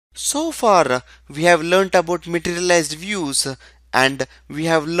So far we have learnt about materialized views and we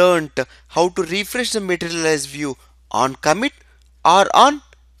have learnt how to refresh the materialized view on commit or on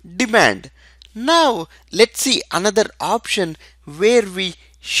demand. Now let's see another option where we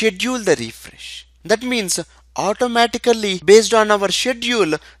schedule the refresh. That means automatically based on our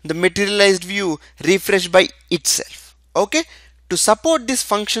schedule the materialized view refresh by itself. Okay, to support this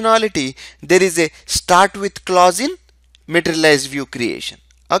functionality there is a start with clause in materialized view creation.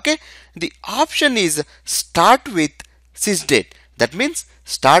 Okay, the option is start with sysdate, that means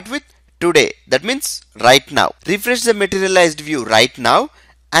start with today, that means right now. Refresh the materialized view right now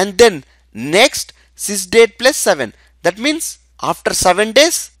and then next sysdate plus 7, that means after 7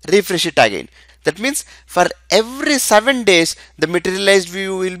 days refresh it again. That means for every 7 days the materialized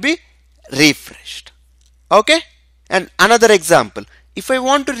view will be refreshed. Okay, and another example, if I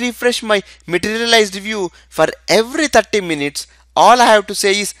want to refresh my materialized view for every 30 minutes, all I have to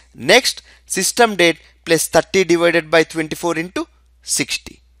say is next system date plus 30 divided by 24 into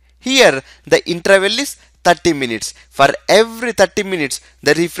 60. Here the interval is 30 minutes. For every 30 minutes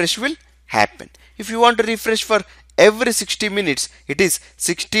the refresh will happen. If you want to refresh for every 60 minutes, it is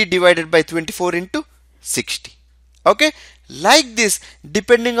 60 divided by 24 into 60. Okay, like this,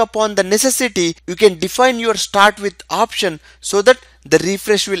 depending upon the necessity, you can define your start with option so that the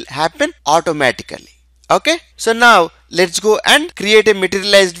refresh will happen automatically. Okay, so now let's go and create a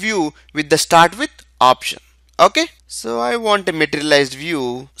materialized view with the start with option. Okay, so I want a materialized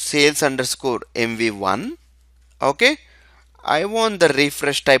view sales underscore MV1. Okay, I want the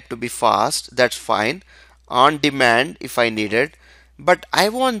refresh type to be fast, that's fine. On demand if I needed, but I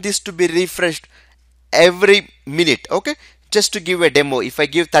want this to be refreshed every minute. Okay, just to give a demo, if I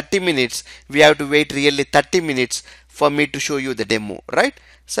give 30 minutes we have to wait really 30 minutes for me to show you the demo, right?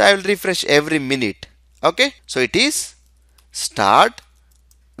 So I will refresh every minute. Okay, so it is start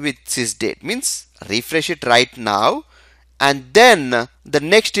with sysdate, means refresh it right now, and then the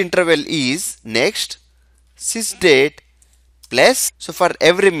next interval is next sysdate plus, so for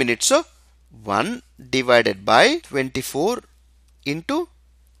every minute, so 1 divided by 24 into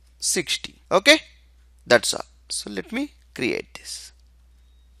 60. Okay, that's all. So let me create this.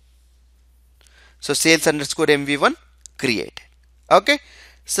 So sales underscore MV1 created. Okay,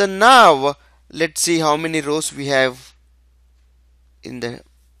 so now let's see how many rows we have in the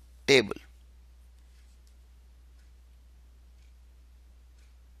table.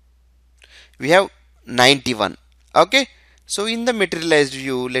 We have 91. Okay, so in the materialized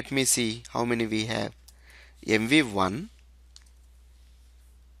view, let me see how many we have. MV1,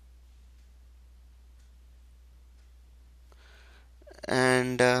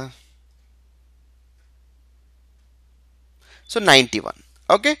 and so 91.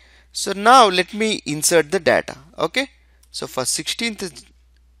 Okay, so now let me insert the data. Okay, so for 16th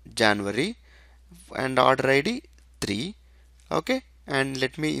January and order ID 3. Okay, and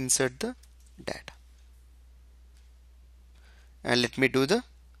let me insert the data and let me do the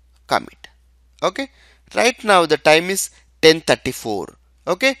commit. Okay, right now the time is 10:34.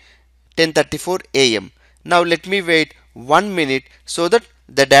 Okay, 10:34 AM. Now let me wait 1 minute so that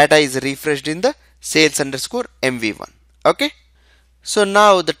the data is refreshed in the sales underscore MV1. Okay, so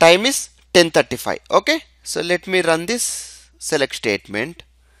now the time is 10:35. Okay, so let me run this select statement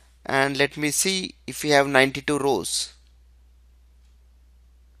and let me see if we have 92 rows.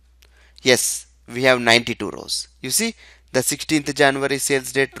 Yes, we have 92 rows. You see, the 16th January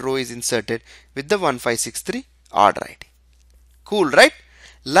sales date row is inserted with the 1563 order ID. Cool, right?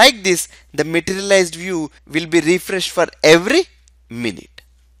 Like this, the materialized view will be refreshed for every minute.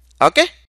 Okay?